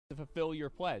to fulfill your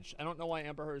pledge. I don't know why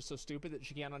Amber Heard is so stupid that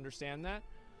she can't understand that.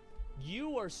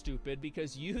 You are stupid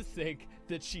because you think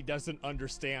that she doesn't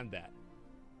understand that.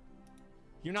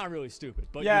 You're not really stupid,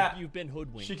 but yeah, you've been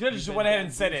hoodwinked. She could have just went ahead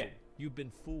and said it. You've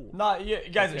been fooled. No,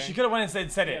 guys, okay? She could have went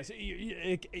and said it.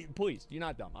 Yes, please, you're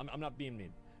not dumb. I'm not being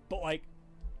mean. But, like,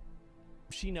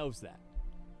 she knows that.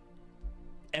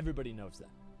 Everybody knows that.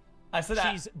 I said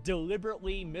that. She's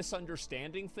deliberately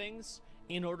misunderstanding things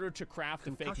in order to craft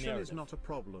a fake narrative. Is not a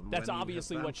problem. That's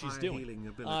obviously what she's doing.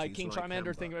 King like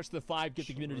Charmander, thank you much for the 5 gift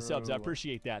the community subs. I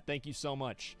appreciate that. Thank you so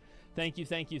much. Thank you.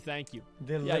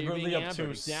 Deliberately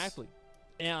obtuse. Exactly.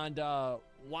 And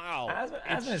wow,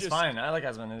 Asmon is fine. I like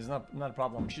Asmon. It's not a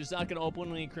problem. She's not going to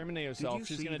openly incriminate herself.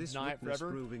 She's going to deny it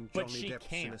forever, but she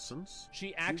can't.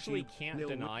 She actually can't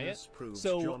deny it.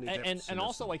 So and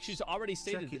also, like, she's already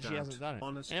stated that she hasn't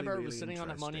done it. Amber was sitting on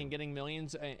that money and getting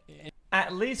millions.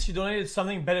 At least she donated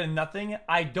something better than nothing.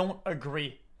 I don't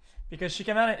agree, because she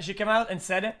came out and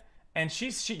said it, and she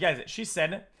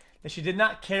said that she did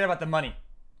not care about the money.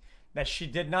 That she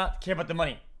did not care about the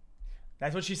money.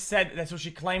 That's what she said. That's what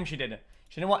she claimed she did.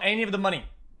 She didn't want any of the money.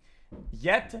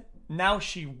 Yet, now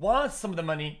she wants some of the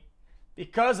money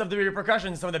because of the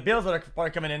repercussions, some of the bills that are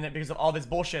coming in because of all this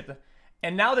bullshit.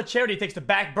 And now the charity takes the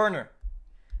back burner.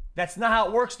 That's not how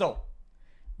it works, though.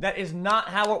 That is not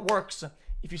how it works.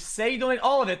 If you say you donate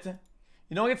all of it,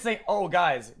 you don't get to say, oh,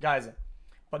 guys,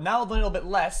 but now I'll donate a little bit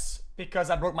less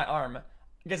because I broke my arm.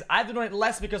 Because I have to donate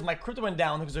less because my crypto went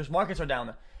down because their markets are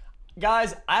down.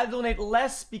 Guys, I donate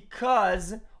less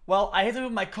because, well, I hit him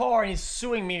with my car and he's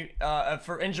suing me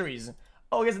for injuries.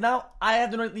 Oh, guys, now I have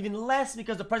to donate even less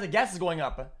because the price of gas is going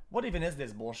up. What even is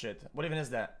this bullshit? What even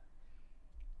is that?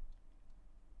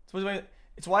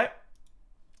 It's why,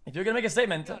 if you're gonna make a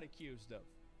statement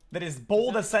that is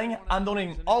bold as saying I'm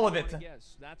donating all of it,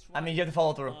 I mean, you have to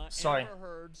follow through. Sorry.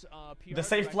 The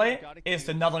safe play is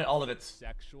to not donate all of it.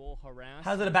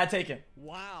 How's it a bad take?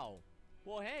 Wow.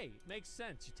 Well, hey, makes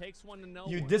sense. She takes one to know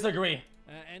you disagree.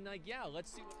 And like, yeah,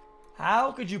 let's see.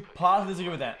 How could you possibly disagree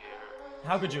with that?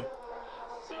 How could you?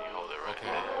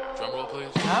 Okay, drum roll, please.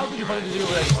 How could you possibly disagree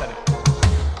with that? You said it.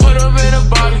 Put him in a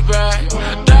body bag.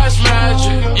 That's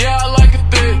magic. Yeah, I like a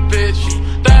thick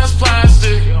bitch. That's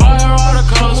plastic. Buy her all the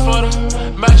colors for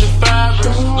the matching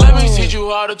fabrics. Let me teach you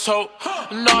how to tote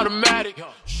an automatic.